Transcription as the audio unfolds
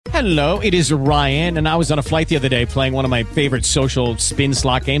Hello, it is Ryan, and I was on a flight the other day playing one of my favorite social spin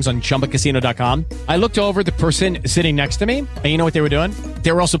slot games on ChumbaCasino.com. I looked over at the person sitting next to me, and you know what they were doing?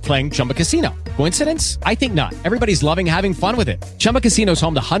 They were also playing Chumba Casino. Coincidence? I think not. Everybody's loving having fun with it. Chumba Casino is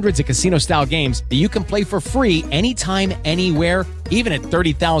home to hundreds of casino-style games that you can play for free anytime, anywhere, even at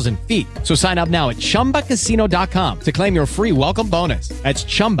 30,000 feet. So sign up now at ChumbaCasino.com to claim your free welcome bonus. That's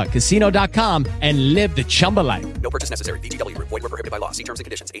ChumbaCasino.com and live the Chumba life. No purchase necessary. VGW. Void were prohibited by law. See terms and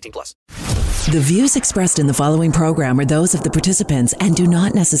conditions. 18+. The views expressed in the following program are those of the participants and do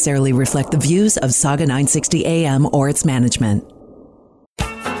not necessarily reflect the views of Saga 960 AM or its management.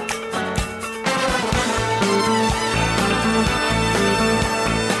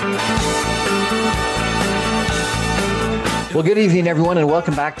 Well, good evening, everyone, and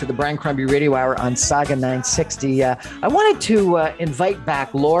welcome back to the Brian Crombie Radio Hour on Saga 960. I wanted to invite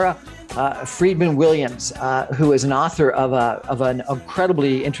back Laura Friedman Williams, who is an author of an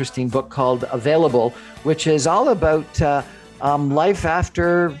incredibly interesting book called Available, which is all about life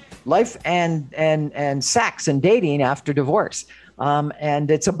and sex and dating after divorce.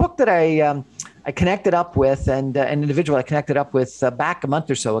 And it's a book that I connected up with, and an individual I connected up with back a month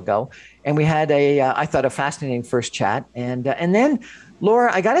or so ago. And we had I thought, a fascinating first chat. And then,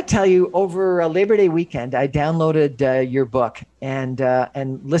 Laura, I got to tell you, over Labor Day weekend, I downloaded your book and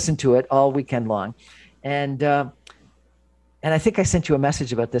listened to it all weekend long. And I think I sent you a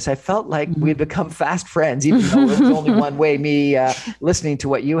message about this. I felt like we'd become fast friends, even though it was only one way, me listening to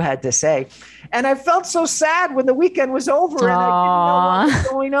what you had to say. And I felt so sad when the weekend was over and I didn't know what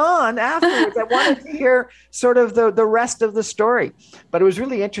was going on afterwards. I wanted to hear sort of the rest of the story. But it was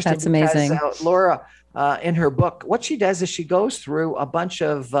really interesting. That's amazing. Laura, in her book, what she does is she goes through a bunch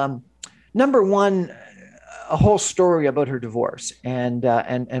of, number one, a whole story about her divorce and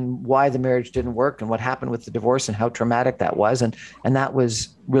why the marriage didn't work and what happened with the divorce and how traumatic that was. And that was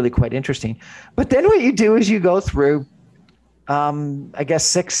really quite interesting. But then what you do is you go through, I guess,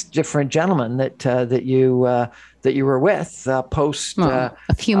 6 different gentlemen that you were with post. A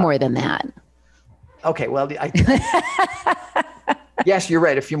few more than that. Okay. Well, yes, you're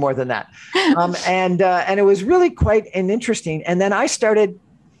right. A few more than that. And it was really quite interesting. And then I started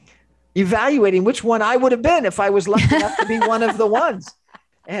evaluating which one I would have been if I was lucky enough to be one of the ones.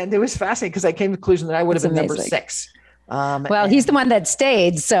 And it was fascinating because I came to the conclusion that I would have been number 6. Well, he's the one that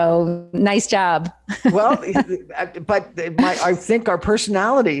stayed. So nice job. Well, but I think our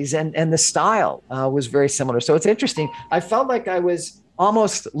personalities and the style was very similar. So it's interesting. I felt like I was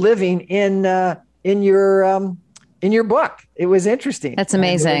almost living in your book. It was interesting. That's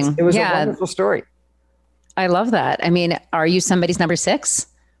amazing. It was a wonderful story. I love that. I mean, are you somebody's number 6?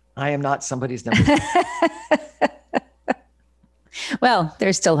 I am not somebody's number 6. Well,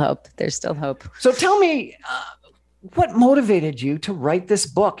 there's still hope. There's still hope. So tell me, what motivated you to write this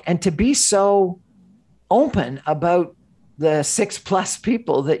book and to be so open about the 6+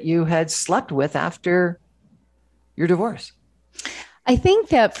 people that you had slept with after your divorce? I think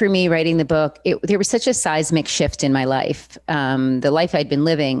that for me, writing the book, there was such a seismic shift in my life. The life I'd been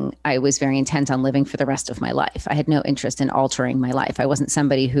living, I was very intent on living for the rest of my life. I had no interest in altering my life. I wasn't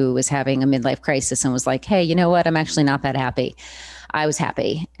somebody who was having a midlife crisis and was like, hey, you know what? I'm actually not that happy. I was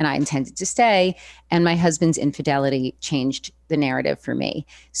happy and I intended to stay. And my husband's infidelity changed the narrative for me.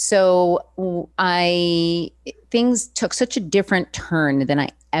 So things took such a different turn than I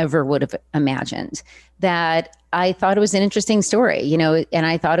ever would have imagined that I thought it was an interesting story, and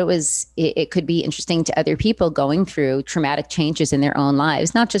I thought it could be interesting to other people going through traumatic changes in their own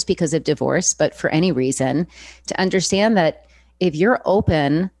lives, not just because of divorce, but for any reason, to understand that if you're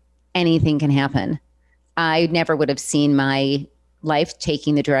open, anything can happen. I never would have seen my life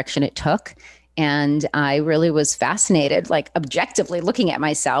taking the direction it took. And I really was fascinated, like objectively looking at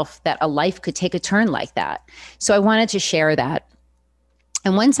myself, that a life could take a turn like that. So I wanted to share that.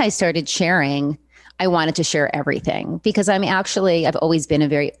 And once I started sharing, I wanted to share everything because I've always been a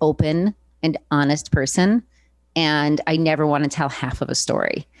very open and honest person. And I never want to tell half of a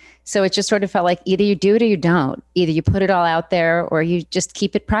story. So it just sort of felt like either you do it or you don't. Either you put it all out there or you just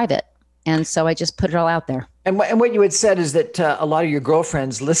keep it private. And so I just put it all out there. And what you had said is that a lot of your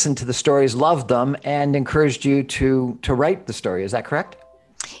girlfriends listened to the stories, loved them, and encouraged you to write the story. Is that correct?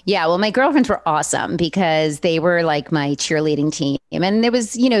 Yeah, well, my girlfriends were awesome because they were like my cheerleading team. And there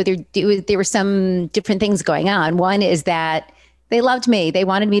was, there were some different things going on. One is that they loved me. They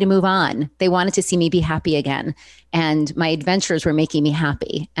wanted me to move on. They wanted to see me be happy again. And my adventures were making me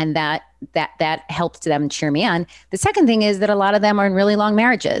happy. And that helped them cheer me on. The second thing is that a lot of them are in really long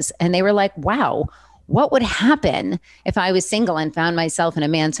marriages. And they were like, wow, what would happen if I was single and found myself in a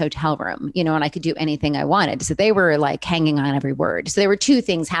man's hotel room, you know, and I could do anything I wanted. So they were like hanging on every word. So there were two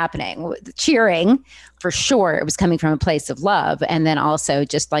things happening. The cheering, for sure, it was coming from a place of love. And then also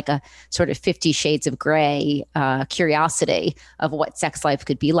just like a sort of 50 Shades of Grey curiosity of what sex life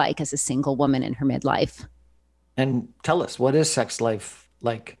could be like as a single woman in her midlife. And tell us, what is sex life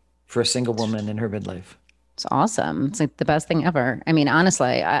like for a single woman in her midlife? It's awesome. It's like the best thing ever. I mean,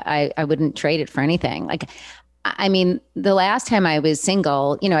 honestly, I wouldn't trade it for anything. Like, I mean, the last time I was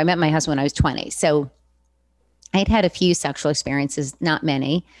single, you know, I met my husband when I was 20. So I'd had a few sexual experiences, not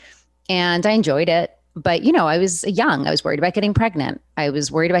many, and I enjoyed it. But, you know, I was young. I was worried about getting pregnant. I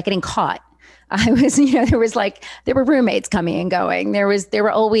was worried about getting caught. I was, you know, there were roommates coming and going. There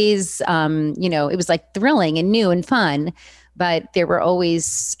were always, you know, it was like thrilling and new and fun. But there were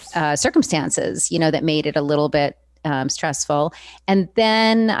always circumstances, you know, that made it a little bit stressful. And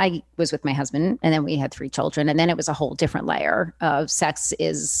then I was with my husband, and then we had 3 children, and then it was a whole different layer of sex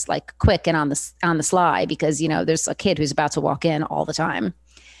is like quick and on the sly, because, you know, there's a kid who's about to walk in all the time.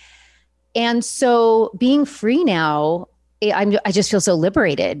 And so being free now, I just feel so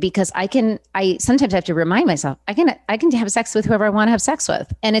liberated, because I sometimes have to remind myself, I can have sex with whoever I want to have sex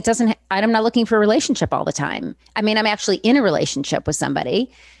with. And I'm not looking for a relationship all the time. I mean, I'm actually in a relationship with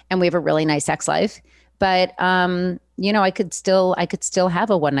somebody and we have a really nice sex life, but, you know, I could still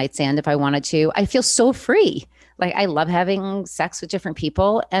have a one night stand if I wanted to. I feel so free. Like, I love having sex with different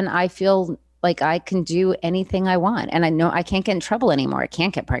people, and I feel like I can do anything I want. And I know I can't get in trouble anymore. I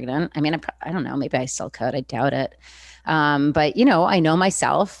can't get pregnant. I mean, I don't know, maybe I still could. I doubt it. But, you know, I know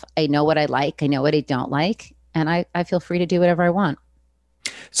myself. I know what I like. I know what I don't like. And I feel free to do whatever I want.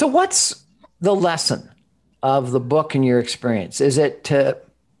 So what's the lesson of the book in your experience? Is it to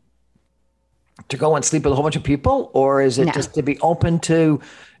go and sleep with a whole bunch of people, or is it just to be open to,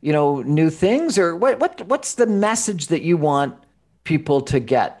 you know, new things? Or what's the message that you want people to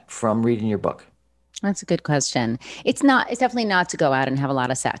get from reading your book? That's a good question. It's definitely not to go out and have a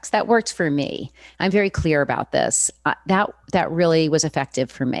lot of sex. That worked for me. I'm very clear about this. That really was effective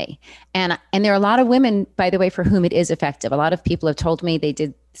for me. And there are a lot of women, by the way, for whom it is effective. A lot of people have told me they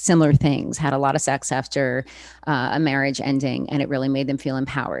did similar things, had a lot of sex after a marriage ending, and it really made them feel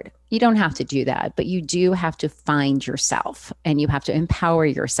empowered. You don't have to do that, but you do have to find yourself, and you have to empower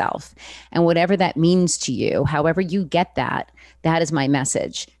yourself. And whatever that means to you, however you get that, that is my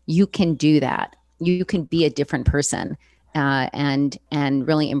message. You can do that. You can be a different person, and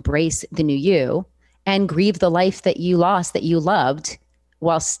really embrace the new you, and grieve the life that you lost, that you loved,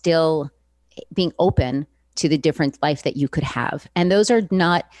 while still being open to the different life that you could have. And those are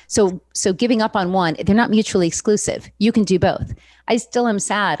not, so giving up on one, they're not mutually exclusive. You can do both. I still am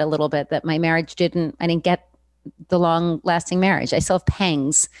sad a little bit that my marriage I didn't get the long lasting marriage. I still have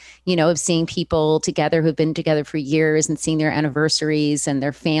pangs, you know, of seeing people together who've been together for years and seeing their anniversaries and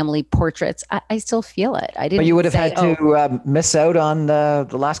their family portraits. I still feel it. I didn't. But you would have had to miss out on the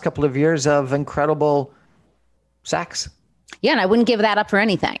last couple of years of incredible sex. Yeah. And I wouldn't give that up for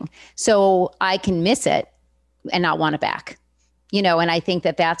anything. So I can miss it and not want it back, you know, and I think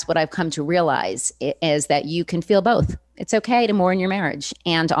that that's what I've come to realize, is that you can feel both. It's okay to mourn your marriage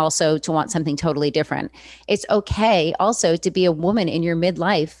and also to want something totally different. It's okay also to be a woman in your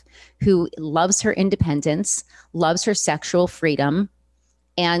midlife who loves her independence, loves her sexual freedom,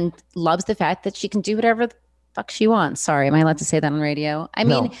 and loves the fact that she can do whatever the fuck she wants. Sorry, am I allowed to say that on radio? I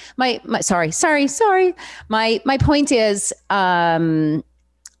mean, no. Sorry. My point is,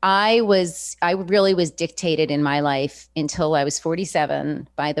 I really was dictated in my life until I was 47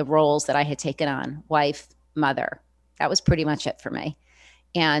 by the roles that I had taken on: wife, mother. That was pretty much it for me.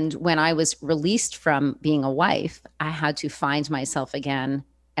 And when I was released from being a wife, I had to find myself again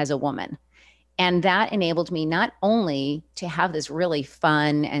as a woman. And that enabled me not only to have this really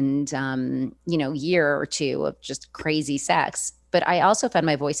fun and, you know, year or two of just crazy sex, but I also found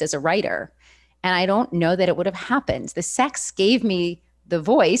my voice as a writer. And I don't know that it would have happened. The sex gave me the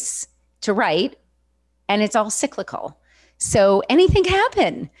voice to write, and it's all cyclical. So anything can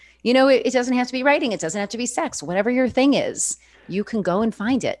happen. You know, it doesn't have to be writing. It doesn't have to be sex. Whatever your thing is, you can go and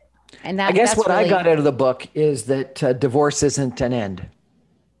find it. And I guess what I got out of the book is that divorce isn't an end.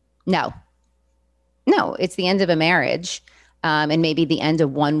 No, it's the end of a marriage, and maybe the end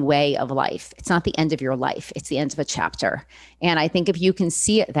of one way of life. It's not the end of your life. It's the end of a chapter. And I think if you can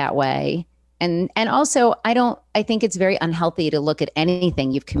see it that way, and also I think it's very unhealthy to look at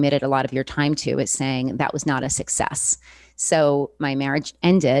anything you've committed a lot of your time to as saying that was not a success. So my marriage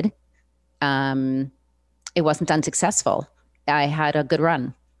ended. It wasn't unsuccessful. I had a good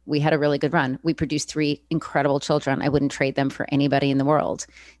run we had a really good run. We produced 3 incredible children. I wouldn't trade them for anybody in the world.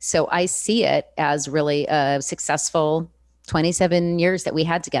 So I see it as really a successful 27 years that we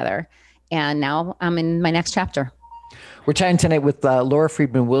had together. And now I'm in my next chapter. We're chatting tonight with Laura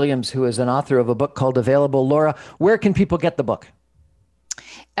Friedman Williams, who is an author of a book called Available. Laura, where can people get the book?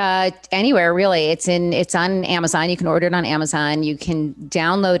 Anywhere really. It's on Amazon. You can order it on Amazon. You can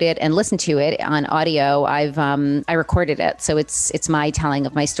download it and listen to it on audio. I recorded it, so it's my telling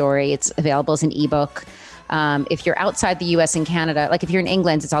of my story. It's available as an ebook. If you're outside the U.S. and Canada, like if you're in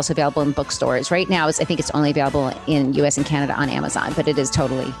England, it's also available in bookstores. Right now, I think it's only available in U.S. and Canada on Amazon, but it is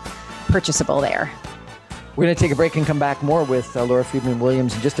totally purchasable there. We're going to take a break and come back more with Laura Friedman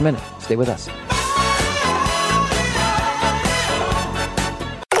Williams in just a minute. Stay with us.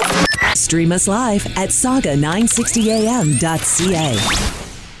 Stream us live at saga960am.ca.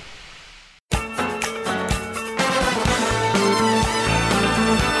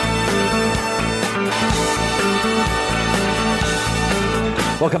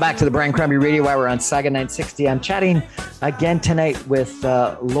 Welcome back to the Brian Crombie Radio Hour on Saga 960. I'm chatting again tonight with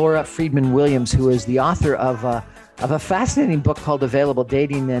Laura Friedman Williams, who is the author of a fascinating book called Available: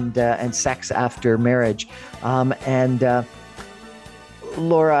 Dating and Sex After Marriage.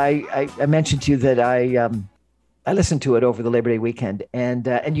 Laura, I mentioned to you that I listened to it over the Labor Day weekend,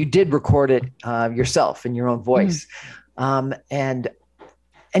 and you did record it yourself in your own voice, and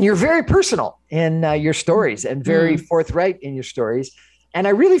you're very personal in your stories and very forthright in your stories, and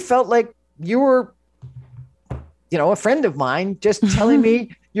I really felt like you were, a friend of mine, just telling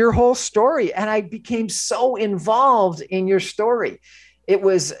me your whole story, and I became so involved in your story. It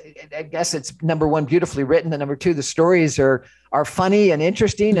was, I guess it's number one, beautifully written, and number two, the stories are funny and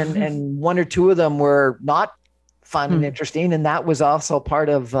interesting, and one or two of them were not fun and interesting, and that was also part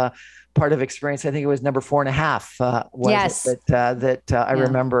of experience. I think it was number 4.5. Yes, that I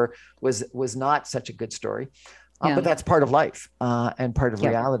remember was not such a good story, but that's part of life and part of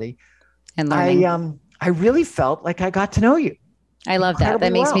reality. And learning. I really felt like I got to know you. I love that.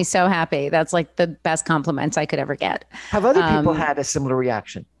 That makes me so happy. That's like the best compliment I could ever get. Have other people had a similar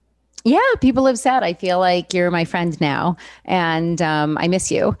reaction? Yeah, people have said, I feel like you're my friend now, and I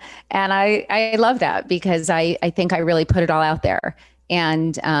miss you. And I love that, because I think I really put it all out there.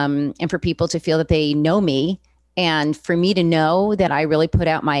 And for people to feel that they know me, and for me to know that I really put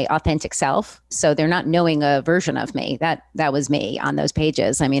out my authentic self. So they're not knowing a version of me. That was me on those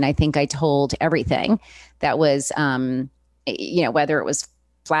pages. I mean, I think I told everything that was, whether it was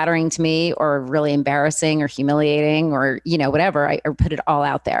flattering to me or really embarrassing or humiliating or, whatever, I put it all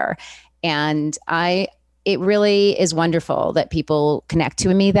out there. And it really is wonderful that people connect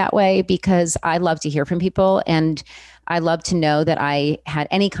to me that way, because I love to hear from people, and I love to know that I had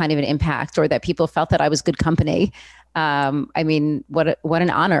any kind of an impact, or that people felt that I was good company. I mean, what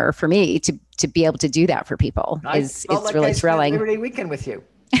an honor for me to be able to do that for people. It's really thrilling. Labor Day weekend with you.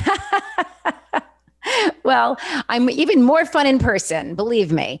 Well, I'm even more fun in person,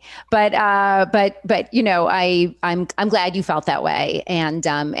 believe me. But I'm glad you felt that way, and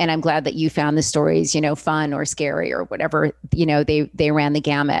I'm glad that you found the stories, fun or scary or whatever. They ran the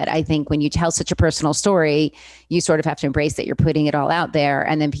gamut. I think when you tell such a personal story, you sort of have to embrace that you're putting it all out there,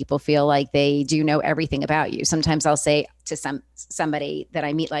 and then people feel like they do know everything about you. Sometimes I'll say to somebody that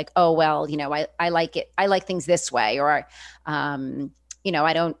I meet, like, oh well, I like it. I like things this way, or I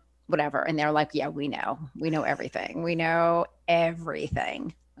don't. Whatever. And they're like, yeah, we know everything. We know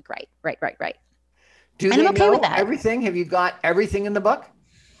everything. Like, right. And I'm okay with that. Everything? Have you got everything in the book?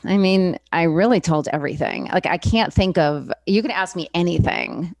 I mean, I really told everything. Like, I can't think of, you can ask me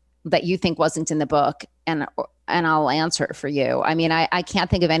anything that you think wasn't in the book, and I'll answer it for you. I mean, I can't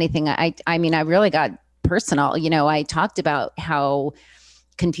think of anything. I mean, I really got personal. I talked about how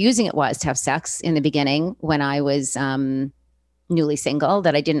confusing it was to have sex in the beginning when I was, newly single,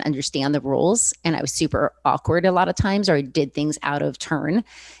 that I didn't understand the rules, and I was super awkward a lot of times, or I did things out of turn.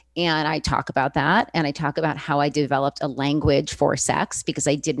 And I talk about that, and I talk about how I developed a language for sex, because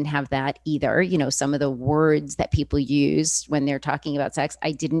I didn't have that either. Some of the words that people use when they're talking about sex,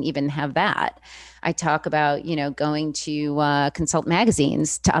 I didn't even have that. I talk about, going to consult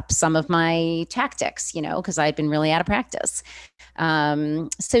magazines to up some of my tactics, because I'd been really out of practice.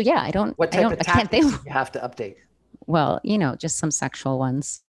 So yeah, What type of tactics you have to update? Well, just some sexual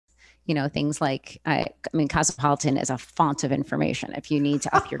ones, things like, I mean, Cosmopolitan is a font of information. If you need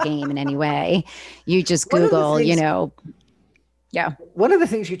to up your game in any way, you just Google, yeah. One of the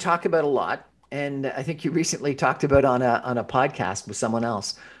things you talk about a lot, and I think you recently talked about on a podcast with someone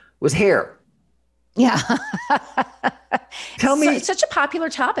else, was hair. Yeah. Tell me. It's such a popular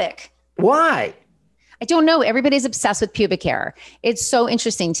topic. Why? I don't know. Everybody's obsessed with pubic hair. It's so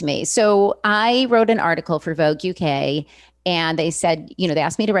interesting to me. So I wrote an article for Vogue UK, and they said, they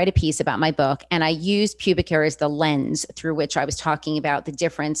asked me to write a piece about my book. And I used pubic hair as the lens through which I was talking about the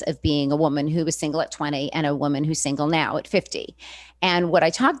difference of being a woman who was single at 20 and a woman who's single now at 50. And what I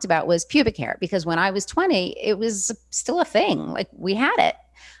talked about was pubic hair, because when I was 20, it was still a thing. Like, we had it,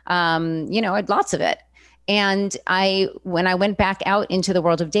 I had lots of it. And when I went back out into the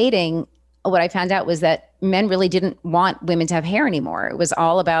world of dating, what I found out was that men really didn't want women to have hair anymore. It was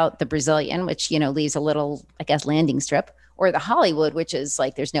all about the Brazilian, which, leaves a little, I guess, landing strip, or the Hollywood, which is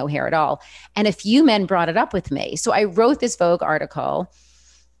like there's no hair at all. And a few men brought it up with me. So I wrote this Vogue article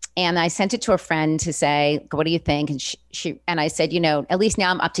and I sent it to a friend to say, what do you think? And I said, at least now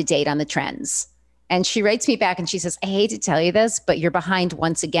I'm up to date on the trends. And she writes me back and she says, I hate to tell you this, but you're behind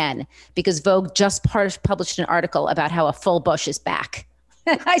once again, because Vogue just published an article about how a full bush is back.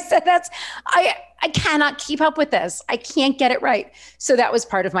 I said, I cannot keep up with this. I can't get it right. So that was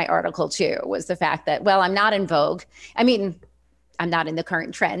part of my article too, was the fact that, well, I'm not in Vogue. I mean, I'm not in the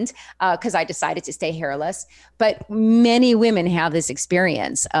current trend because I decided to stay hairless. But many women have this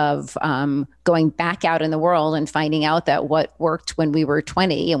experience of going back out in the world and finding out that what worked when we were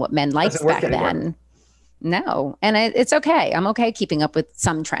 20 and what men liked back then. No. And it's okay. I'm okay keeping up with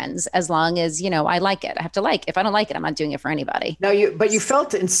some trends as long as, I like it. I have to like it. If I don't like it, I'm not doing it for anybody. Now, you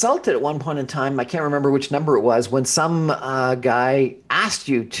felt insulted at one point in time. I can't remember which number it was, when some guy asked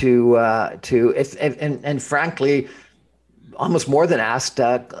you and frankly, almost more than asked,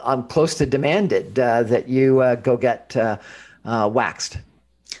 I'm close to demanded that you go get waxed.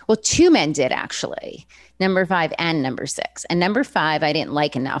 Well, two men did, actually. Number 5 and number 6. And number 5, I didn't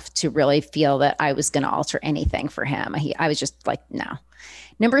like enough to really feel that I was going to alter anything for him. I was just like, no.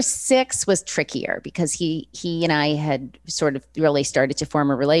 Number 6 was trickier because he and I had sort of really started to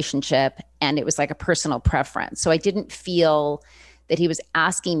form a relationship, and it was like a personal preference. So I didn't feel that he was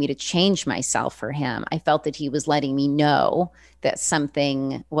asking me to change myself for him. I felt that he was letting me know that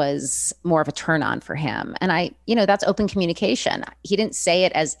something was more of a turn on for him. And that's open communication. He didn't say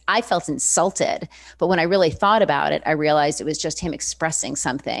it as I felt insulted, but when I really thought about it, I realized it was just him expressing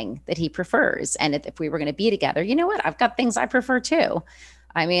something that he prefers. And if we were going to be together, you know what? I've got things I prefer too.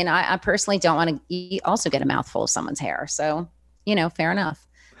 I mean, I personally don't want to also get a mouthful of someone's hair. So, fair enough.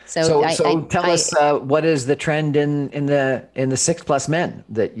 So tell us what is the trend in the 6+ men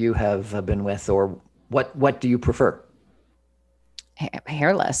that you have been with, or what do you prefer?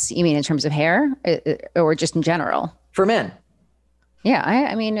 Hairless. You mean in terms of hair, or just in general? For men. Yeah,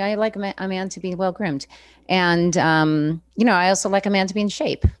 I mean, I like a man to be well groomed, and I also like a man to be in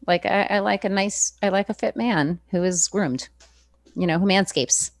shape. Like I like a fit man who is groomed, who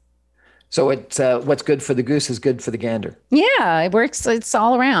manscapes. So it's what's good for the goose is good for the gander. Yeah, it works. It's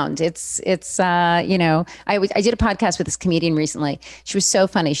all around. I did a podcast with this comedian recently. She was so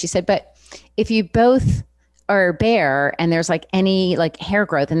funny. She said, but if you both are bare and there's like any like hair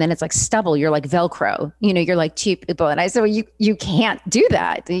growth and then it's like stubble, you're like Velcro, you're like cheap people. And I said, well, you can't do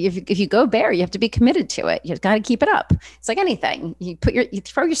that. If you go bare, you have to be committed to it. You've got to keep it up. It's like anything. You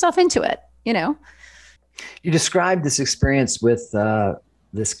throw yourself into it, You described this experience with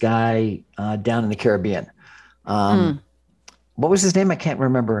this guy down in the Caribbean. What was his name? I can't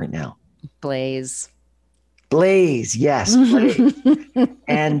remember right now. Blaze, yes. Blaze.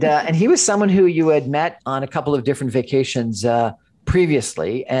 And he was someone who you had met on a couple of different vacations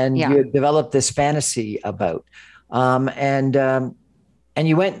previously, and you had developed this fantasy about. And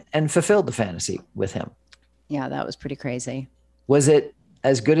you went and fulfilled the fantasy with him. Yeah, that was pretty crazy. Was it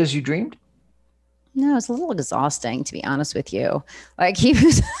as good as you dreamed? No, it's a little exhausting, to be honest with you. Like he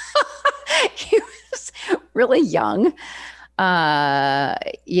was really young,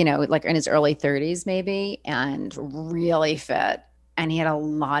 like in his early 30s maybe, and really fit. And he had a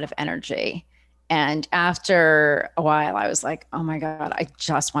lot of energy. And after a while, I was like, oh my God, I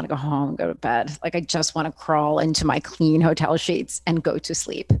just want to go home and go to bed. Like, I just want to crawl into my clean hotel sheets and go to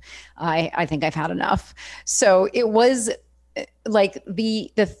sleep. I think I've had enough. So it was like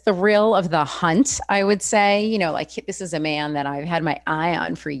the thrill of the hunt, I would say, like this is a man that I've had my eye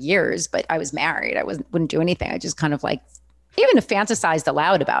on for years, but I was married. I wouldn't do anything. I just kind of like even fantasized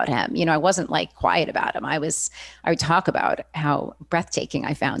aloud about him. I wasn't like quiet about him. I would talk about how breathtaking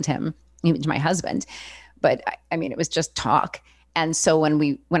I found him, even to my husband. But I mean, it was just talk. And so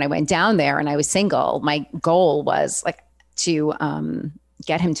when I went down there and I was single, my goal was like to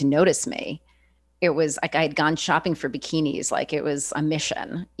get him to notice me. It was like I had gone shopping for bikinis, like it was a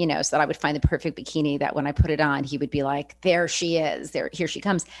mission, so that I would find the perfect bikini that when I put it on, he would be like, there she is, here she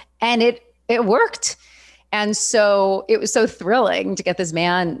comes. And it worked. And so it was so thrilling to get this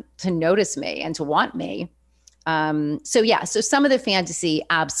man to notice me and to want me. So some of the fantasy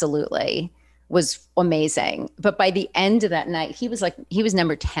absolutely was amazing. But by the end of that night, he was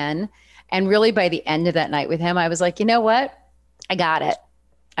number 10. And really by the end of that night with him, I was like, you know what? I got it.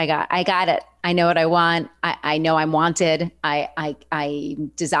 I got it. I know what I want. I know I'm wanted. I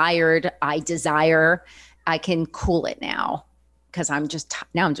desired. I desire. I can cool it now because I'm just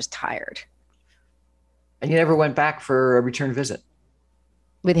tired. And you never went back for a return visit?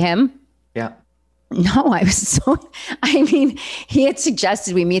 With him? Yeah. No, he had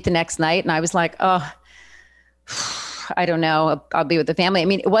suggested we meet the next night and I was like, oh, I don't know. I'll be with the family. I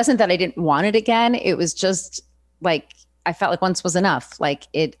mean, it wasn't that I didn't want it again. It was just like, I felt like once was enough. Like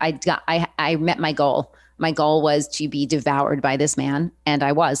I met my goal. My goal was to be devoured by this man. And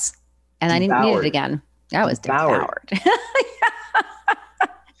I was, and devoured. I didn't need it again. I was devoured.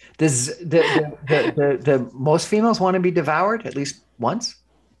 Does the most females want to be devoured at least once?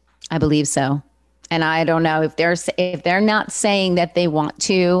 I believe so. And I don't know if they're not saying that they want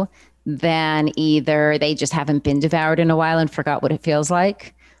to, then either they just haven't been devoured in a while and forgot what it feels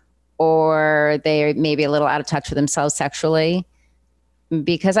like, or they're maybe a little out of touch with themselves sexually.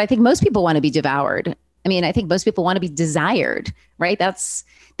 Because I think most people want to be devoured. I mean, I think most people want to be desired, right? That's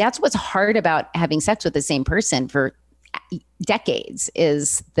what's hard about having sex with the same person for decades,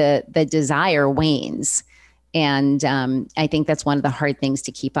 is the desire wanes. And I think that's one of the hard things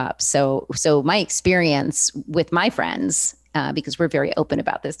to keep up. So my experience with my friends, because we're very open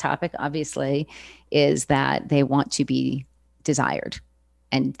about this topic, obviously, is that they want to be desired.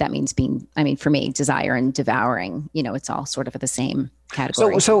 And that means for me, desire and devouring, it's all sort of the same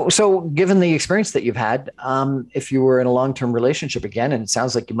category. So given the experience that you've had, if you were in a long-term relationship again, and it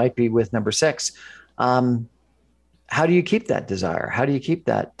sounds like you might be with number 6, how do you keep that desire? How do you keep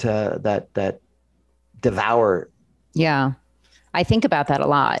that devour? Yeah, I think about that a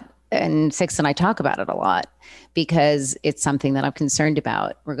lot. And 6 and I talk about it a lot because it's something that I'm concerned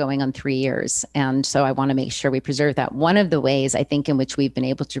about. We're going on 3 years. And so I want to make sure we preserve that. One of the ways I think in which we've been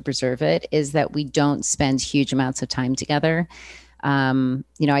able to preserve it is that we don't spend huge amounts of time together.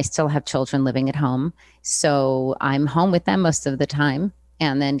 I still have children living at home. So I'm home with them most of the time.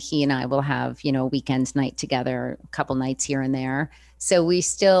 And then he and I will have, weekend night together, a couple nights here and there. So we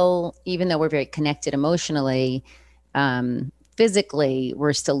still, even though we're very connected emotionally, physically,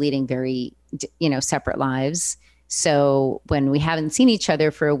 we're still leading very, separate lives. So when we haven't seen each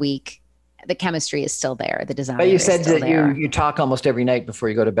other for a week, the chemistry is still there. The desire. But you said that you talk almost every night before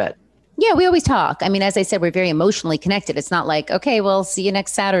you go to bed. Yeah, we always talk. I mean, as I said, we're very emotionally connected. It's not like, okay, well, see you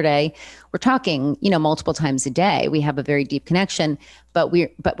next Saturday. We're talking, multiple times a day. We have a very deep connection, but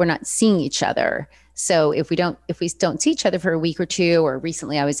we're not seeing each other. So if we don't see each other for a week or two, or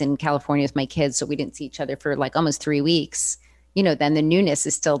recently I was in California with my kids, so we didn't see each other for like almost 3 weeks, then the newness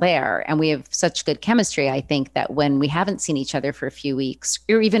is still there. And we have such good chemistry, I think, that when we haven't seen each other for a few weeks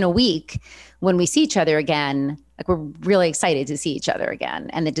or even a week, when we see each other again, like we're really excited to see each other again.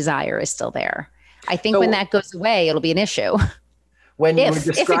 And the desire is still there. I think when that goes away, it'll be an issue.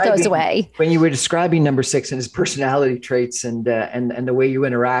 If it goes away. When you were describing number 6 and his personality traits and the way you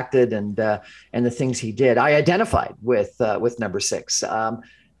interacted and the things he did, I identified with number 6,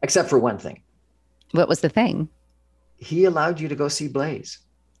 except for one thing. What was the thing? He allowed you to go see Blaze.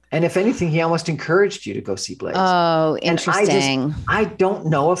 And if anything, he almost encouraged you to go see Blaze. Oh, interesting. And I don't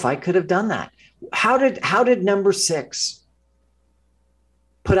know if I could have done that. How did number 6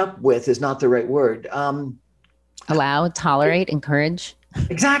 put up with is not the right word. Allow, tolerate, encourage.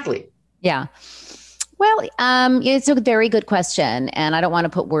 Exactly. Yeah. Well, it's a very good question. And I don't want to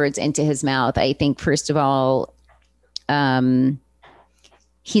put words into his mouth. I think, first of all,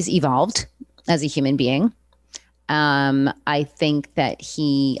 he's evolved as a human being. I think that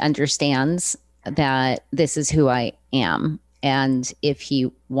he understands that this is who I am. And if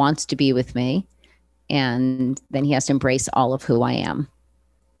he wants to be with me, and then he has to embrace all of who I am.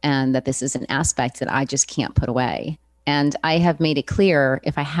 And that this is an aspect that I just can't put away. And I have made it clear,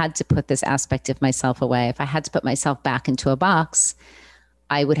 if I had to put this aspect of myself away, if I had to put myself back into a box,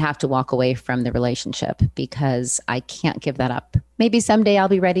 I would have to walk away from the relationship because I can't give that up. Maybe someday I'll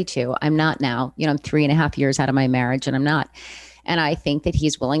be ready to. I'm not now. I'm 3.5 years out of my marriage and I'm not. And I think that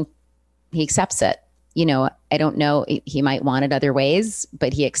he's willing, he accepts it. I don't know, he might want it other ways,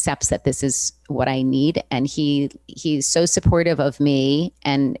 but he accepts that this is what I need. And he's so supportive of me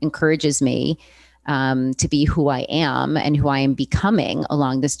and encourages me to be who I am and who I am becoming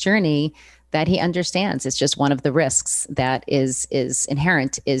along this journey, that he understands. It's just one of the risks that is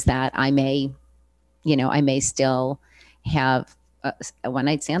inherent, is that I may still have a one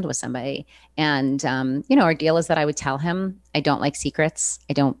night stand with somebody. And, our deal is that I would tell him I don't like secrets.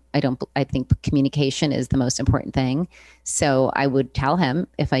 I think communication is the most important thing. So I would tell him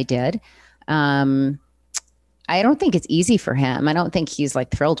if I did. I don't think it's easy for him. I don't think he's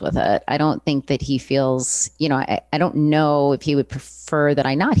like thrilled with it. I don't think that he feels, I don't know if he would prefer that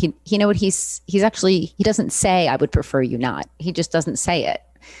I not. He he doesn't say I would prefer you not. He just doesn't say it.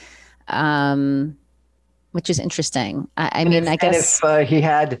 Which is interesting. I guess if he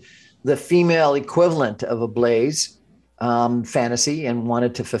had the female equivalent of a Blaze fantasy and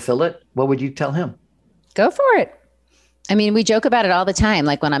wanted to fulfill it, what would you tell him? Go for it. I mean, we joke about it all the time.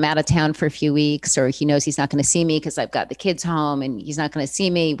 Like when I'm out of town for a few weeks, or he knows he's not going to see me because I've got the kids home and he's not going to see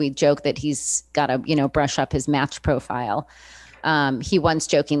me. We joke that he's got to, brush up his Match profile. He once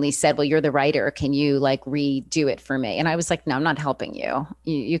jokingly said, well, you're the writer. Can you like redo it for me? And I was like, no, I'm not helping you.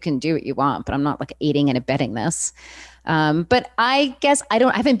 You can do what you want, but I'm not like aiding and abetting this. But I guess I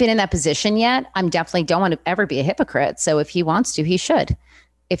haven't been in that position yet. I'm definitely don't want to ever be a hypocrite. So if he wants to, he should.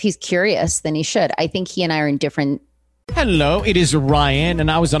 If he's curious, then he should. I think he and I are in different. Hello, it is Ryan,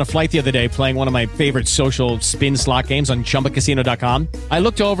 and I was on a flight the other day playing one of my favorite social spin slot games on ChumbaCasino.com. I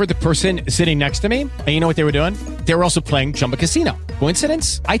looked over at the person sitting next to me, and you know what they were doing? They were also playing Chumba Casino.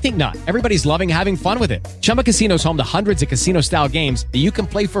 Coincidence? I think not. Everybody's loving having fun with it. Chumba Casino is home to hundreds of casino-style games that you can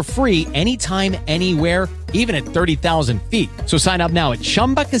play for free anytime, anywhere, even at 30,000 feet. So sign up now at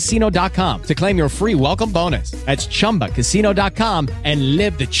ChumbaCasino.com to claim your free welcome bonus. That's ChumbaCasino.com and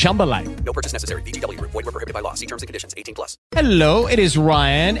live the Chumba life. No purchase necessary. VGW. Void where prohibited by law. See terms and conditions. 18+. Hello, it is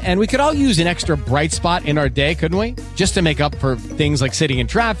Ryan, and we could all use an extra bright spot in our day, couldn't we? Just to make up for things like sitting in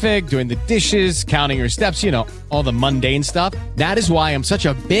traffic, doing the dishes, counting your steps, all the mundane stuff. That is why I'm such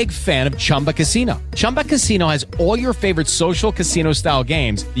a big fan of Chumba Casino. Chumba Casino has all your favorite social casino-style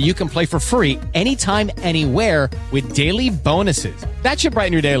games that you can play for free anytime, anywhere with daily bonuses. That should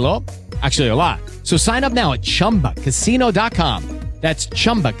brighten your day a little. Actually, a lot. So sign up now at ChumbaCasino.com. That's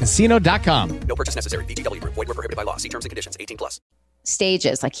ChumbaCasino.com. No purchase necessary. VGW. Void where prohibited by law. See terms and conditions. 18+.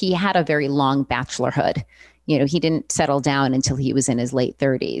 Stages. Like he had a very long bachelorhood. He didn't settle down until he was in his late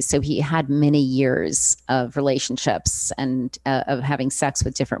 30s. So he had many years of relationships and of having sex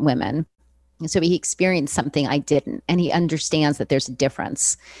with different women. And so he experienced something I didn't. And he understands that there's a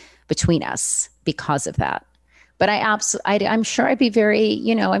difference between us because of that. But I'm sure I'd be very,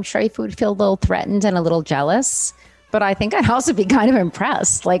 I'm sure I would feel a little threatened and a little jealous. But I think I'd also be kind of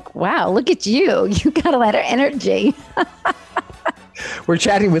impressed. Like, wow, look at you. You got a lot of energy. We're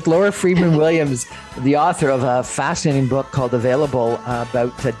chatting with Laura Friedman Williams, the author of a fascinating book called Available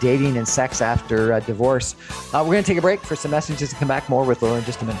about dating and sex after divorce. We're going to take a break for some messages and come back more with Laura in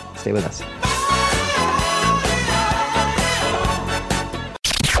just a minute. Stay with us.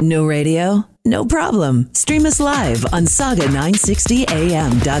 No radio? No problem. Stream us live on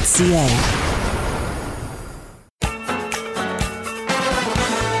saga960am.ca.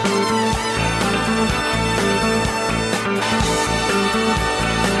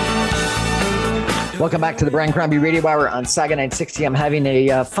 Welcome back to the Brian Crombie Radio Hour on Saga 960. I'm having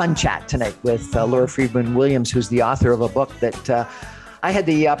a fun chat tonight with Laura Friedman Williams, who's the author of a book that I had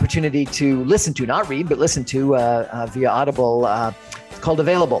the opportunity to listen to, not read, but listen to via Audible. It's called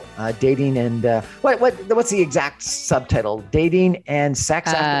Available, Dating and what's the exact subtitle? Dating and Sex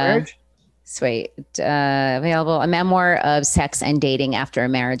After Marriage? Sweet. Available, a memoir of sex and dating after a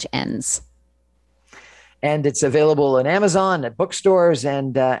marriage ends. And it's available on Amazon, at bookstores,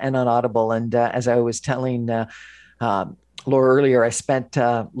 and on Audible. And as I was telling Laura earlier, I spent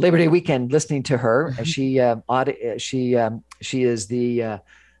Labor Day weekend listening to her. She is the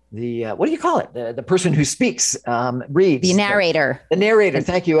what do you call it? The person who speaks, reads. The narrator. The narrator.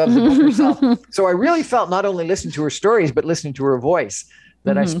 Thank you, of the book herself. So I really felt not only listening to her stories, but listening to her voice.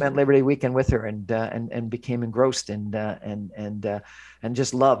 That I spent Labor Day weekend with her and became engrossed and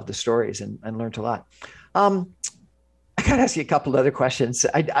just loved the stories and learned a lot. I got to ask you a couple of other questions.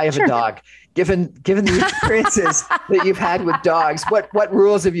 I have a dog. Given the experiences that you've had with dogs, what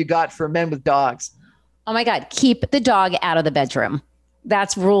rules have you got for men with dogs? Oh my God, keep the dog out of the bedroom.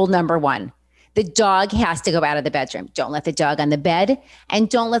 That's rule number one. The dog has to go out of the bedroom. Don't let the dog on the bed, and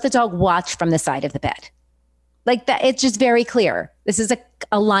don't let the dog watch from the side of the bed. Like that, it's just very clear. This is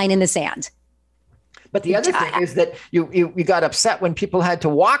a line in the sand. But the other thing is that you got upset when people had to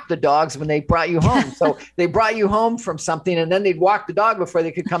walk the dogs when they brought you home. So they brought you home from something, and then they'd walk the dog before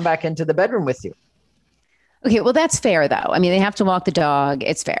they could come back into the bedroom with you. Okay, well, that's fair, though. I mean, they have to walk the dog.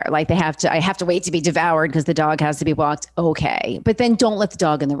 It's fair. Like I have to wait to be devoured because the dog has to be walked. Okay. But then don't let the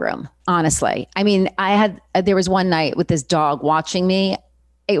dog in the room, honestly. I mean, there was one night with this dog watching me.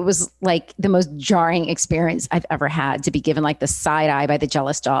 it was like the most jarring experience I've ever had, to be given like the side eye by the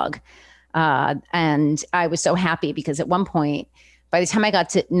jealous dog. And I was so happy because at one point, by the time I got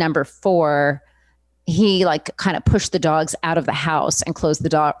to number 4, he like kind of pushed the dogs out of the house and closed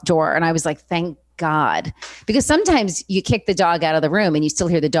the door. And I was like, thank God, because sometimes you kick the dog out of the room and you still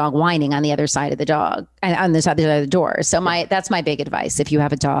hear the dog whining on the other side of the dog and on the other side of the door. So that's my big advice. If you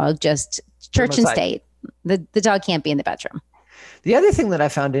have a dog, just church and state. The dog can't be in the bedroom. The other thing that I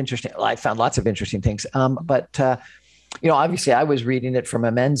found interesting, well, I found lots of interesting things, but obviously I was reading it from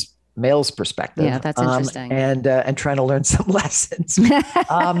a male's perspective. Yeah, that's interesting. And trying to learn some lessons.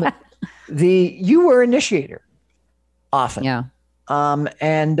 You were initiator often. Yeah.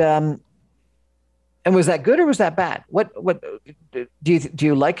 And was that good or was that bad? What do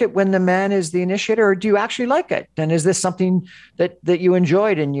you like it when the man is the initiator, or do you actually like it? And is this something that you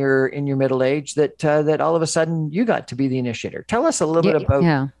enjoyed in your middle age that all of a sudden you got to be the initiator? Tell us a little bit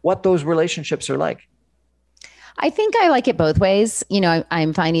about what those relationships are like. I think I like it both ways.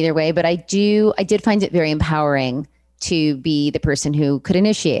 I'm fine either way, but I did find it very empowering to be the person who could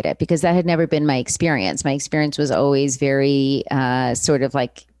initiate it, because that had never been my experience. My experience was always very sort of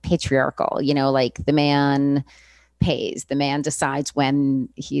like patriarchal, like the man pays, the man decides when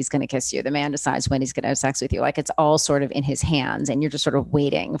he's going to kiss you, the man decides when he's going to have sex with you. Like it's all sort of in his hands and you're just sort of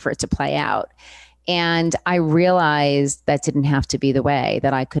waiting for it to play out. And I realized that didn't have to be the way,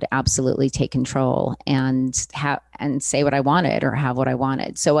 that I could absolutely take control and say what I wanted or have what I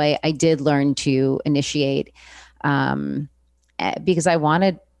wanted. So I did learn to initiate because I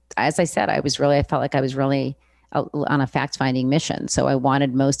wanted, as I said, I felt like I was really on a fact-finding mission. So I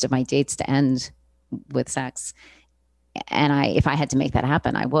wanted most of my dates to end with sex. And if I had to make that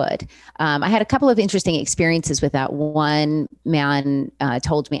happen, I would. I had a couple of interesting experiences with that. One man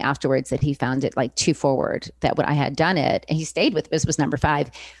told me afterwards that he found it like too forward, that when I had done it, and he stayed with, this was number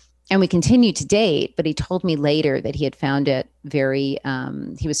 5, and we continued to date, but he told me later that he had found it very,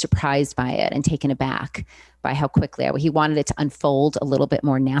 he was surprised by it and taken aback by how quickly he wanted it to unfold a little bit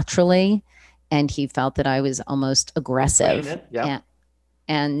more naturally. And he felt that I was almost aggressive.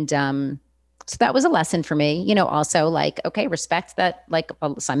 So that was a lesson for me, also like, okay, respect that, like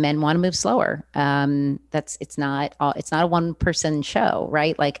some men want to move slower. It's not a one person show,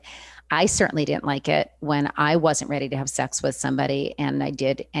 right? Like I certainly didn't like it when I wasn't ready to have sex with somebody, and I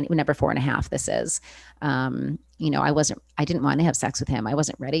did, and number 4.5, this is, I didn't want to have sex with him. I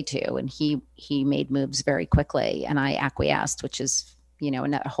wasn't ready to. And he made moves very quickly and I acquiesced, which is,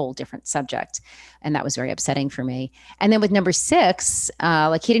 a whole different subject. And that was very upsetting for me. And then with number 6,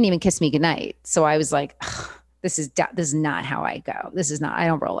 like he didn't even kiss me goodnight. So I was like, this is not how I go. I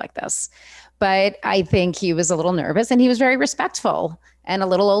don't roll like this. But I think he was a little nervous and he was very respectful and a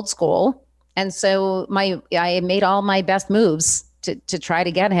little old school. And so I made all my best moves to try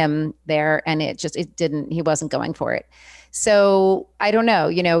to get him there. And he wasn't going for it. So I don't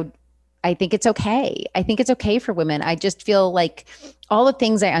know, I think it's okay. I think it's okay for women. I just feel like all the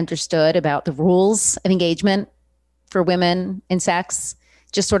things I understood about the rules of engagement for women in sex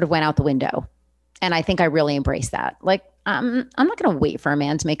just sort of went out the window. And I think I really embraced that. Like, I'm not going to wait for a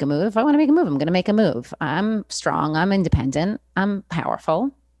man to make a move. If I want to make a move, I'm going to make a move. I'm strong. I'm independent. I'm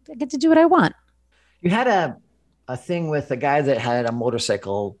powerful. I get to do what I want. You had a thing with a guy that had a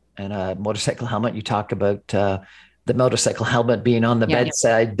motorcycle and a motorcycle helmet. You talked about the motorcycle helmet being on the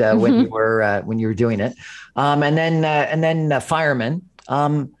bedside when you were doing it, and then firemen.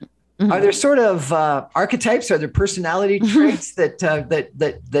 Are there sort of archetypes? Are there personality traits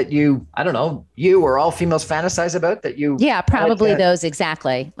that you, I don't know, you or all females fantasize about that you? Yeah, probably those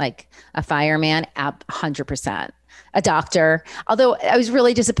exactly. Like a fireman, 100%. A doctor. Although I was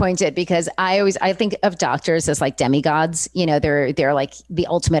really disappointed because I think of doctors as like demigods. They're like the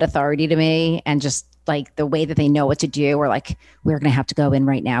ultimate authority to me, and just like the way that they know what to do, or like, we're going to have to go in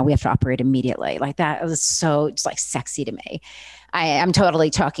right now. We have to operate immediately. Like that was so just like sexy to me. I'm totally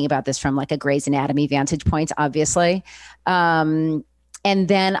talking about this from like a Grey's Anatomy vantage point, obviously. And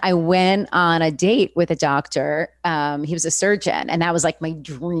then I went on a date with a doctor. He was a surgeon, and that was like my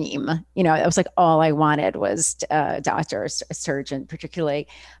dream. That was like all I wanted was a doctor, a surgeon, particularly.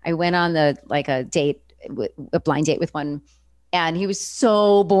 I went on a blind date with one, and he was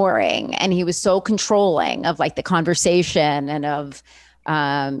so boring and he was so controlling of like the conversation and of,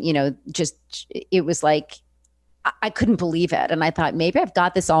 it was like, I couldn't believe it. And I thought, maybe I've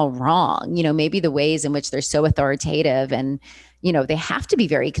got this all wrong. Maybe the ways in which they're so authoritative and, they have to be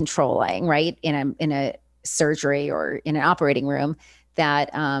very controlling, right? In a surgery or in an operating room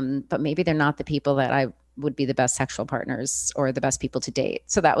that, but maybe they're not the people that I would be the best sexual partners or the best people to date.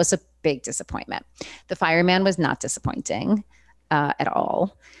 So that was a big disappointment. The fireman was not disappointing at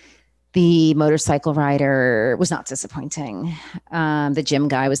all. The motorcycle rider was not disappointing. The gym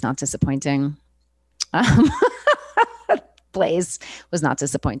guy was not disappointing. Blaze was not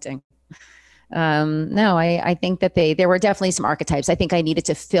disappointing. No, I think that there were definitely some archetypes. I think I needed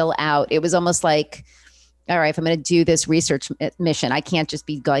to fill out. It was almost like, all right, if I'm going to do this research mission, I can't just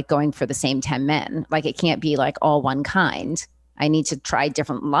be like going for the same 10 men. Like it can't be like all one kind. I need to try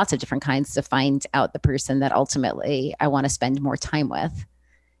lots of different kinds to find out the person that ultimately I want to spend more time with.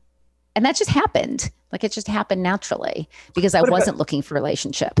 And that just happened. Like it just happened naturally because I wasn't looking for a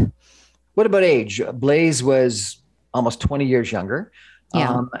relationship. What about age? Blaze was almost 20 years younger.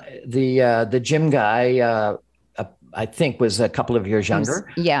 Yeah. The gym guy, I think, was a couple of years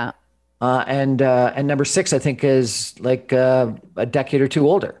younger. Yeah. And number 6, I think, is like a decade or two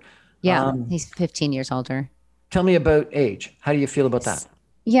older. Yeah. He's 15 years older. Tell me about age. How do you feel about that?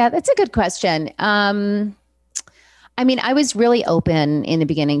 Yeah, that's a good question. I mean, I was really open in the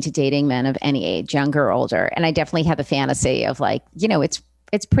beginning to dating men of any age, younger or older. And I definitely had the fantasy of like,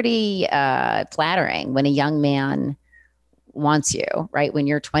 it's pretty flattering when a young man wants you, right? When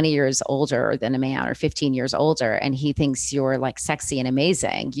you're 20 years older than a man or 15 years older and he thinks you're like sexy and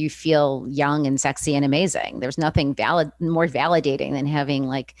amazing, you feel young and sexy and amazing. There's nothing more validating than having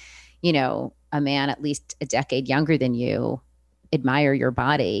like, a man at least a decade younger than you admire your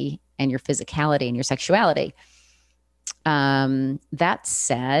body and your physicality and your sexuality. That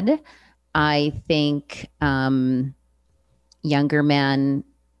said, I think younger men,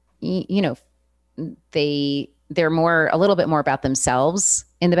 they're a little bit more about themselves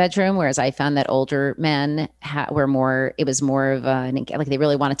in the bedroom, whereas I found that older men it was more of like they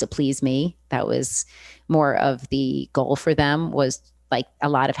really wanted to please me. That was more of the goal for them, was like a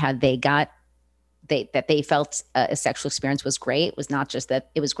lot of how they got that they felt a sexual experience was great. It was not just that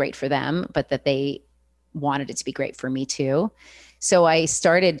it was great for them, but that they wanted it to be great for me too. So I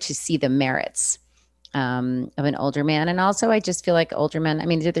started to see the merits of an older man. And also I just feel like older men, I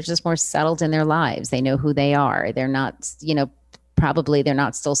mean, they're just more settled in their lives. They know who they are. They're not, probably they're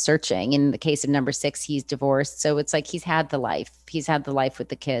not still searching. In the case of number 6, he's divorced. So it's like, he's had the life with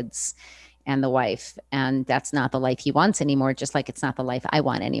the kids and the wife. And that's not the life he wants anymore, just like it's not the life I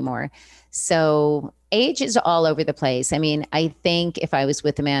want anymore. So age is all over the place. I mean, I think if I was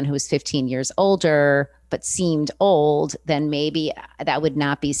with a man who was 15 years older, but seemed old, then maybe that would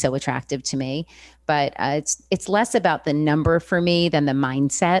not be so attractive to me. But it's less about the number for me than the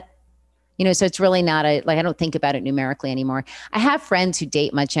mindset. So it's really not I don't think about it numerically anymore. I have friends who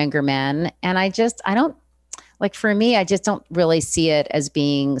date much younger men, and for me, I just don't really see it as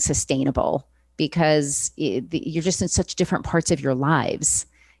being sustainable because you're just in such different parts of your lives.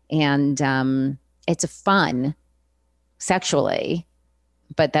 And it's fun sexually,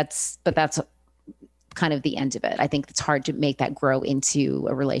 but that's kind of the end of it. I think it's hard to make that grow into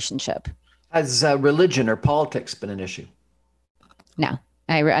a relationship. Has religion or politics been an issue? No,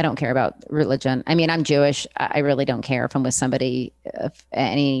 I don't care about religion. I mean, I'm Jewish. I really don't care if I'm with somebody of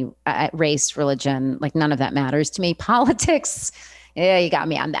any race, religion, like none of that matters to me. Politics, yeah, you got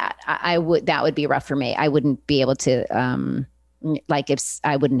me on that. That would be rough for me. I wouldn't be able to, if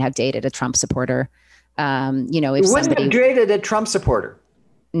I wouldn't have dated a Trump supporter. If you wouldn't somebody have dated a Trump supporter.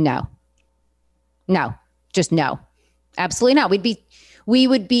 No, just no, absolutely not. We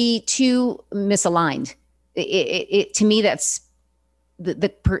would be too misaligned. To me, that's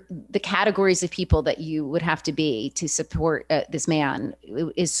the categories of people that you would have to be to support this man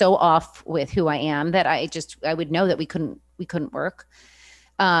is so off with who I am that I would know that we couldn't work.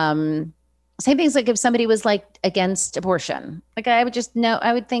 Same things like if somebody was like against abortion, like I would just know,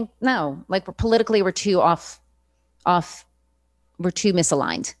 I would think, no, like we're too off, we're too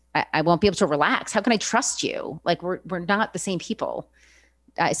misaligned. I won't be able to relax. How can I trust you? Like we're not the same people.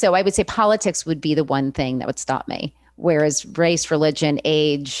 So I would say politics would be the one thing that would stop me. Whereas race, religion,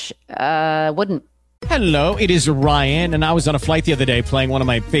 age, wouldn't. Hello, it is Ryan, and I was on a flight the other day playing one of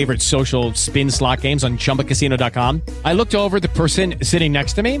my favorite social spin slot games on ChumbaCasino.com. I looked over at the person sitting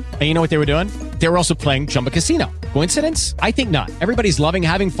next to me, and you know what they were doing? They were also playing Chumba Casino. Coincidence? I think not. Everybody's loving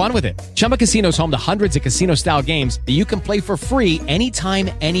having fun with it. Chumba Casino is home to hundreds of casino-style games that you can play for free anytime,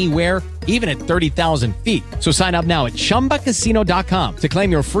 anywhere, even at 30,000 feet. So sign up now at ChumbaCasino.com to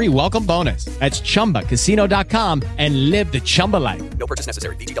claim your free welcome bonus. That's ChumbaCasino.com and live the Chumba life. No purchase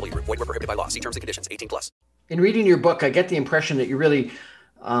necessary. VGW Group. Void where prohibited by law. See terms and conditions. 18+. In reading your book, I get the impression that you're really,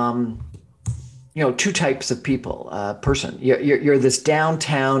 two types of person. You're this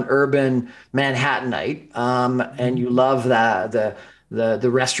downtown urban Manhattanite, and you love the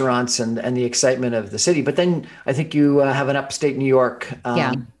restaurants and the excitement of the city. But then I think you have an upstate New York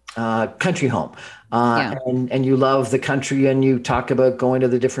country home. and you love the country, and you talk about going to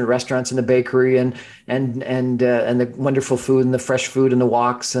the different restaurants and the bakery and the wonderful food and the fresh food and the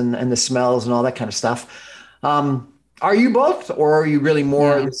walks and the smells and all that kind of stuff. Are you both, or are you really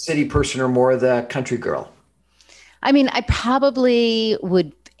more the city person or more the country girl? I mean, I probably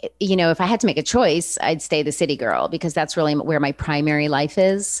would, if I had to make a choice, I'd stay the city girl because that's really where my primary life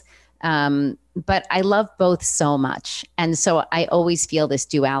is. But I love both so much. And so I always feel this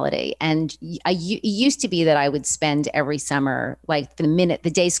duality. And it used to be that I would spend every summer, like the minute the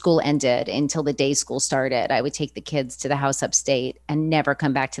day school ended until the day school started, I would take the kids to the house upstate and never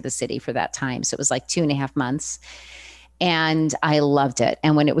come back to the city for that time. So it was like 2.5 months. And I loved it.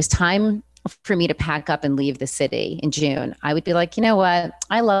 And when it was time for me to pack up and leave the city in June, I would be like, you know what?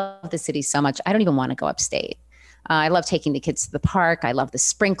 I love the city so much. I don't even want to go upstate. I love taking the kids to the park. I love the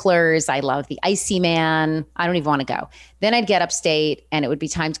sprinklers. I love the icy man. I don't even want to go. Then I'd get upstate and it would be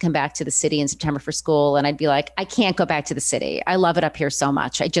time to come back to the city in September for school. And I'd be like, I can't go back to the city. I love it up here so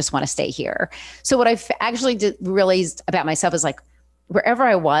much. I just want to stay here. So what I've actually realized about myself is like, wherever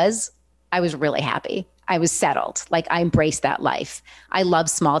I was really happy. I was settled. Like I embraced that life. I love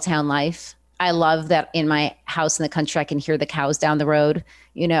small town life. I love that in my house in the country, I can hear the cows down the road,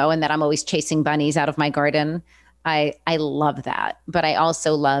 and that I'm always chasing bunnies out of my garden. I love that. But I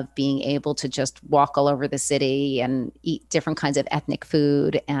also love being able to just walk all over the city and eat different kinds of ethnic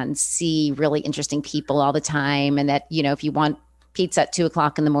food and see really interesting people all the time. And that, if you want pizza at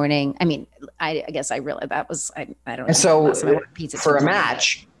 2:00 in the morning, I mean, I guess I really, that was, I don't know. And so for a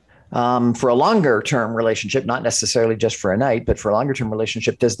match, for a longer term relationship, not necessarily just for a night, but for a longer term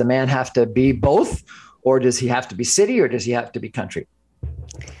relationship, does the man have to be both, or does he have to be city, or does he have to be country?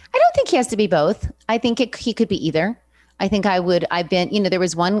 I don't think he has to be both. I think he could be either. I think I've been, there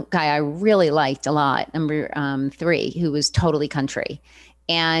was one guy I really liked a lot, number 3, who was totally country.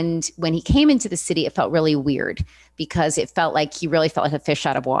 And when he came into the city, it felt really weird because it felt like he really felt like a fish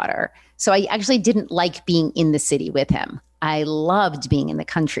out of water. So I actually didn't like being in the city with him. I loved being in the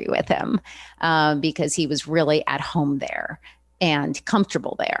country with him because he was really at home there and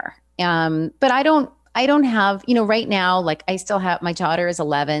comfortable there. But I don't have, right now, like I still have, my daughter is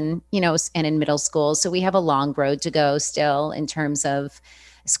 11, and in middle school. So we have a long road to go still in terms of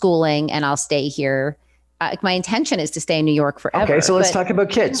schooling, and I'll stay here. My intention is to stay in New York forever. Okay. So let's talk about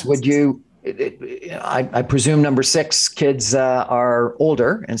kids. Would you, I presume number 6 kids are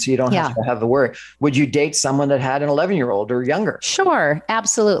older, and so you don't have to have the worry. Would you date someone that had an 11-year-old or younger? Sure.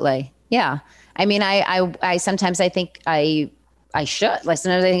 Absolutely. Yeah. I mean, I sometimes I think I should. Like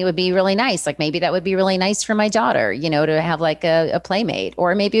sometimes I think it would be really nice. Like maybe that would be really nice for my daughter, to have like a playmate,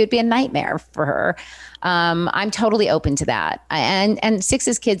 or maybe it would be a nightmare for her. I'm totally open to that. And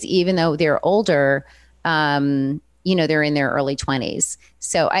 6's kids, even though they're older, they're in their early 20s.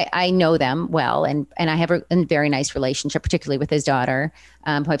 So I know them well. And I have a very nice relationship, particularly with his daughter,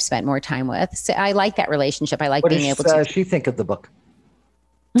 who I've spent more time with. So I like that relationship. I like being able to. What does she think of the book?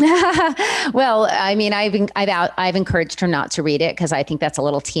 Well, I mean, I've encouraged her not to read it because I think that's a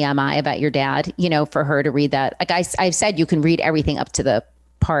little TMI about your dad, for her to read that. Like I've said, you can read everything up to the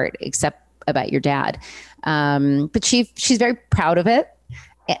part except about your dad. But she's very proud of it.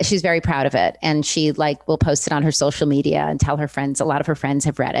 She's very proud of it. And she will post it on her social media and tell her friends. A lot of her friends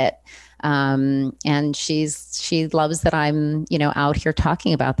have read it. And she loves that I'm, out here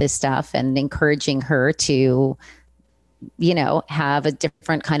talking about this stuff and encouraging her to, have a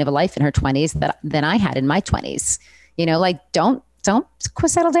different kind of a life in her 20s than I had in my 20s. Don't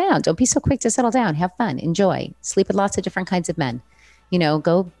settle down. Don't be so quick to settle down. Have fun, enjoy, sleep with lots of different kinds of men,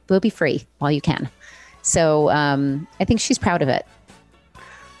 go be free while you can. So, I think she's proud of it.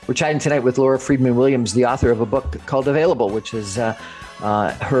 We're chatting tonight with Laura Friedman Williams, the author of a book called Available, which is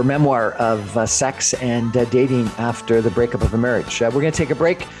her memoir of sex and dating after the breakup of a marriage. We're going to take a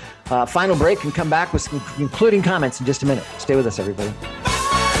break, final break, and come back with some concluding comments in just a minute. Stay with us, everybody.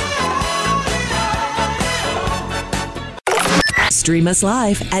 Stream us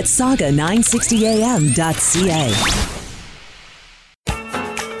live at saga960am.ca.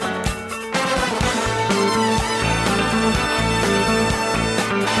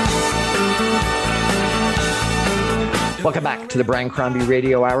 Welcome back to the Brian Crombie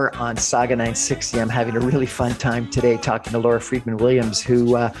Radio Hour on Saga 960. I'm having a really fun time today talking to Laura Friedman Williams,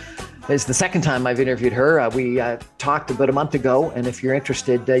 who is the second time I've interviewed her. We talked about a month ago, and if you're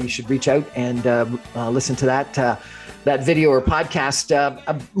interested, you should reach out and listen to that video or podcast,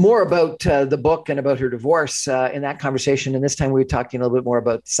 more about the book and about her divorce in that conversation. And this time we were talking a little bit more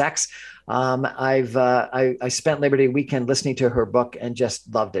about sex. I spent Labor Day weekend listening to her book and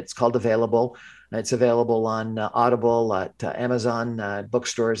just loved it. It's called Available. It's available on Audible, at Amazon,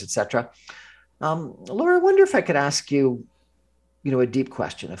 bookstores, etc. Laura, I wonder if I could ask you, a deep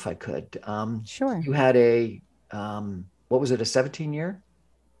question, if I could. Sure. You had what was it, a 17-year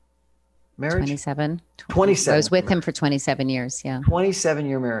marriage? 27. 27. I was with him for 27 years. Yeah.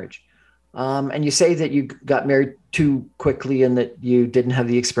 27-year marriage. And you say that you got married too quickly and that you didn't have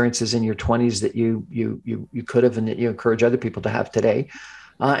the experiences in your 20s that you could have and that you encourage other people to have today.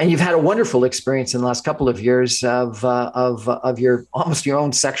 And you've had a wonderful experience in the last couple of years of your almost your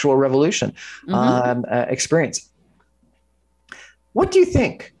own sexual revolution experience. What do you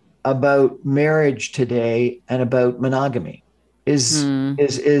think about marriage today and about monogamy? Is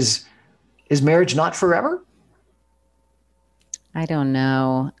marriage not forever? I don't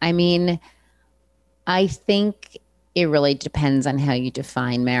know. I mean, I think it really depends on how you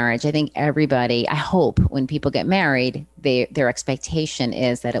define marriage. I think everybody, I hope when people get married, their expectation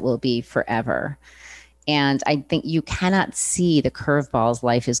is that it will be forever. And I think you cannot see the curveballs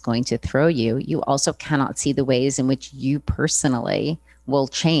life is going to throw you. You also cannot see the ways in which you personally will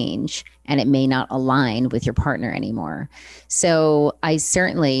change and it may not align with your partner anymore. So I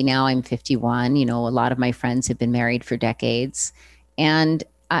certainly, now I'm 51, a lot of my friends have been married for decades and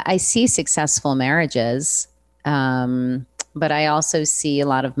I see successful marriages. But I also see a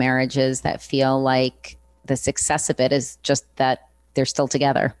lot of marriages that feel like the success of it is just that they're still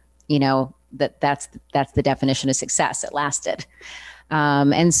together, that's the definition of success. It lasted.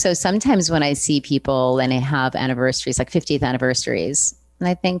 And so sometimes when I see people and they have anniversaries, like 50th anniversaries, and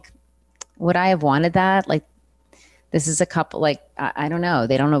I think, would I have wanted that? Like, this is a couple, like, I don't know.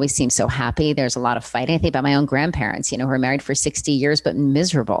 They don't always seem so happy. There's a lot of fighting. I think about my own grandparents, who are married for 60 years, but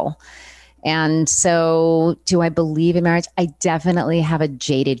miserable. And so do I believe in marriage? I definitely have a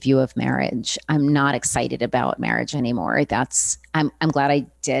jaded view of marriage. I'm not excited about marriage anymore. I'm glad I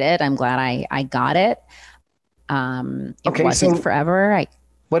did it. I'm glad I got it. It wasn't forever.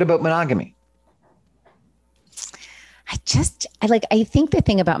 What about monogamy? I think the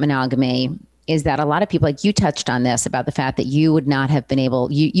thing about monogamy is that a lot of people, like you touched on this, about the fact that you would not have been able,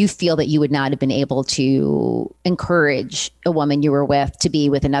 you feel that you would not have been able to encourage a woman you were with to be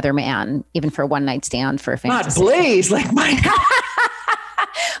with another man, even for a one night stand, for a fantasy. Not Blaze, like my God.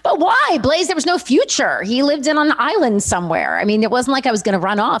 But why? Blaze, there was no future. He lived in an island somewhere. I mean, it wasn't like I was going to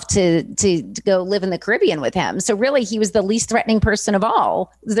run off to go live in the Caribbean with him. So really, he was the least threatening person of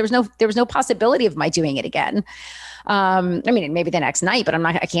all. There was no possibility of my doing it again. I mean, maybe the next night, but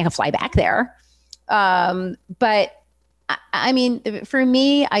I can't fly back there. But I mean, for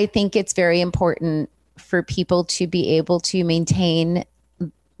me, I think it's very important for people to be able to maintain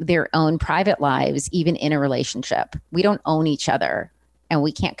their own private lives, even in a relationship. We don't own each other and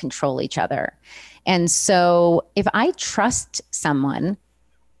we can't control each other. And so if I trust someone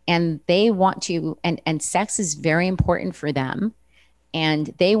and they want to, and sex is very important for them,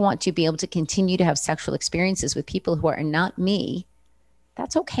 and they want to be able to continue to have sexual experiences with people who are not me,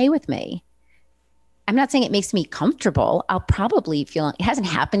 that's okay with me. I'm not saying it makes me comfortable. I'll probably feel, it hasn't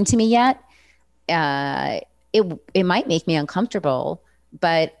happened to me yet. It might make me uncomfortable,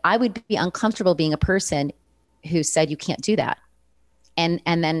 but I would be uncomfortable being a person who said you can't do that. And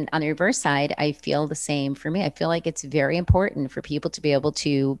then on the reverse side, I feel the same for me. I feel like it's very important for people to be able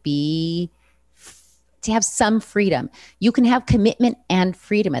to have some freedom. You can have commitment and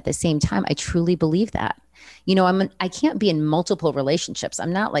freedom at the same time. I truly believe that. I can't be in multiple relationships.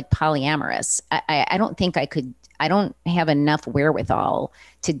 I'm not like polyamorous. I don't think I could. I don't have enough wherewithal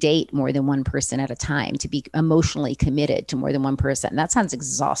to date more than one person at a time, to be emotionally committed to more than one person. That sounds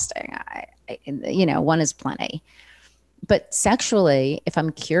exhausting. One is plenty. But sexually, if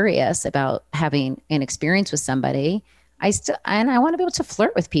I'm curious about having an experience with somebody, I want to be able to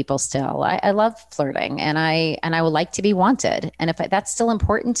flirt with people still. I love flirting and I would like to be wanted. And if that's still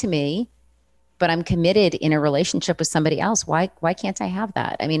important to me, but I'm committed in a relationship with somebody else, why can't I have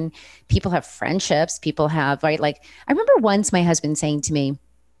that? I mean, people have friendships, people have, right? Like, I remember once my husband saying to me,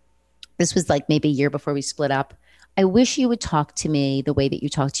 this was like maybe a year before we split up, I wish you would talk to me the way that you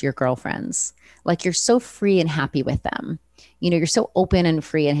talk to your girlfriends. Like, you're so free and happy with them. You're so open and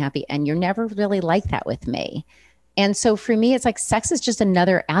free and happy, and you're never really like that with me. And so for me, it's like sex is just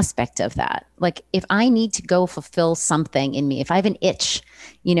another aspect of that. Like, if I need to go fulfill something in me, if I have an itch,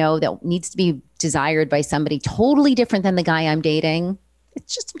 that needs to be desired by somebody totally different than the guy I'm dating, I'm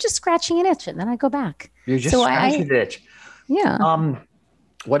just scratching an itch, and then I go back. You're just scratching an itch. Yeah.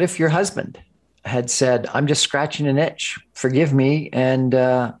 What if your husband had said, I'm just scratching an itch, forgive me, and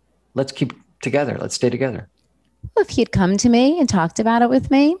let's keep together. Let's stay together. Well, if he had come to me and talked about it with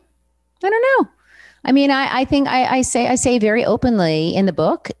me, I don't know. I mean, I think I say very openly in the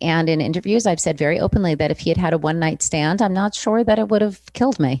book and in interviews, I've said very openly that if he had had a one night stand, I'm not sure that it would have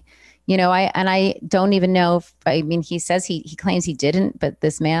killed me. I don't even know he says he claims he didn't, but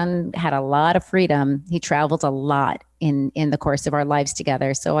this man had a lot of freedom. He traveled a lot in the course of our lives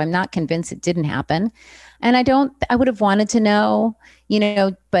together. So I'm not convinced it didn't happen. And I would have wanted to know,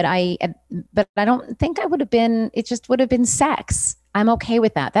 but I don't think I would have been, it just would have been sex. I'm okay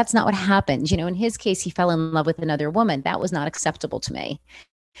with that. That's not what happened. In his case, he fell in love with another woman. That was not acceptable to me.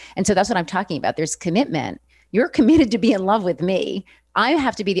 And so that's what I'm talking about. There's commitment. You're committed to be in love with me. I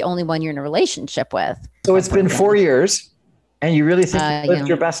have to be the only one you're in a relationship with. So it's been 4 years and you really think you lived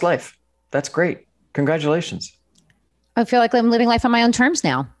your best life. That's great. Congratulations. I feel like I'm living life on my own terms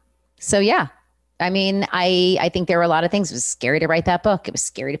now. So yeah, I think there were a lot of things. It was scary to write that book. It was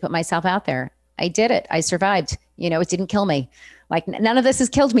scary to put myself out there. I did it. I survived. It didn't kill me. Like none of this has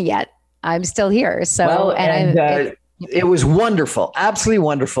killed me yet. I'm still here. So, it was wonderful, absolutely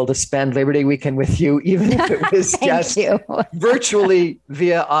wonderful to spend Labor Day weekend with you, even if it was just virtually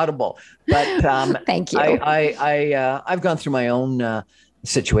via Audible. But thank you. I've gone through my own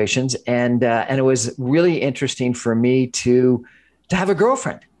situations, and it was really interesting for me to have a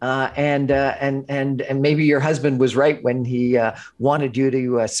girlfriend. And maybe your husband was right when he wanted you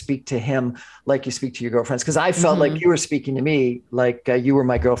to speak to him like you speak to your girlfriends, because I felt like you were speaking to me like you were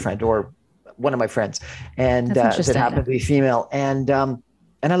my girlfriend or one of my friends, and that happened to be female. And I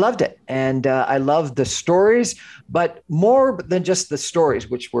loved it. And I loved the stories, but more than just the stories,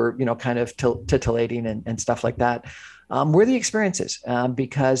 which were, kind of titillating and stuff like that, were the experiences,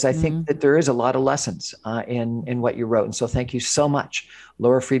 because I think that there is a lot of lessons in what you wrote. And so thank you so much,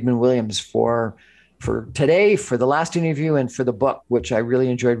 Laura Friedman Williams, for today, for the last interview, and for the book, which I really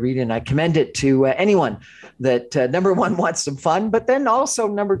enjoyed reading. I commend it to anyone that, number one, wants some fun, but then also,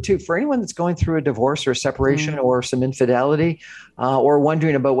 number two, for anyone that's going through a divorce or a separation or some infidelity, or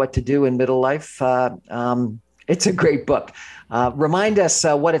wondering about what to do in middle life. It's a great book. Remind us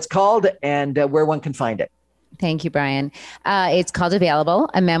what it's called and where one can find it. Thank you, Brian. It's called Available,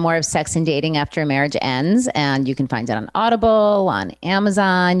 a memoir of sex and dating after a marriage ends. And you can find it on Audible, on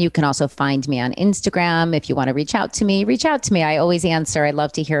Amazon. You can also find me on Instagram. If you want to reach out to me, I always answer. I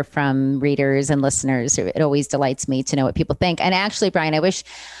love to hear from readers and listeners. It always delights me to know what people think. And actually, Brian, I wish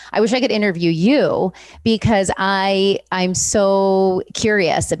I could interview you, because I'm so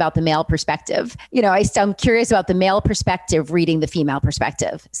curious about the male perspective. I'm curious about the male perspective reading the female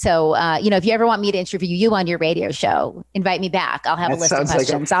perspective. So, if you ever want me to interview you on your radio show, invite me back. I'll have a list of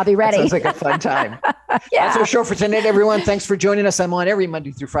questions. I'll be ready. Sounds like a fun time. Yeah. That's our show for tonight, everyone. Thanks for joining us. I'm on every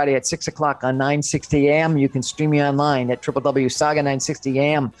Monday through Friday at 6 o'clock on 960 AM. You can stream me online at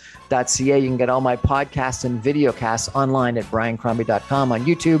www.saga960am.ca. You can get all my podcasts and video casts online at briancrombie.com, on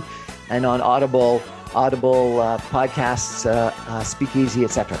YouTube, and on Audible podcasts, Speakeasy,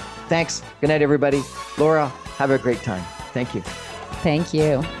 etc. Thanks. Good night, everybody. Laura, have a great time. Thank you. Thank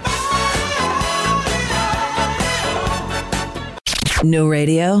you. No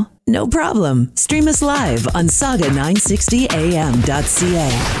radio? No problem. Stream us live on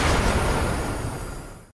saga960am.ca.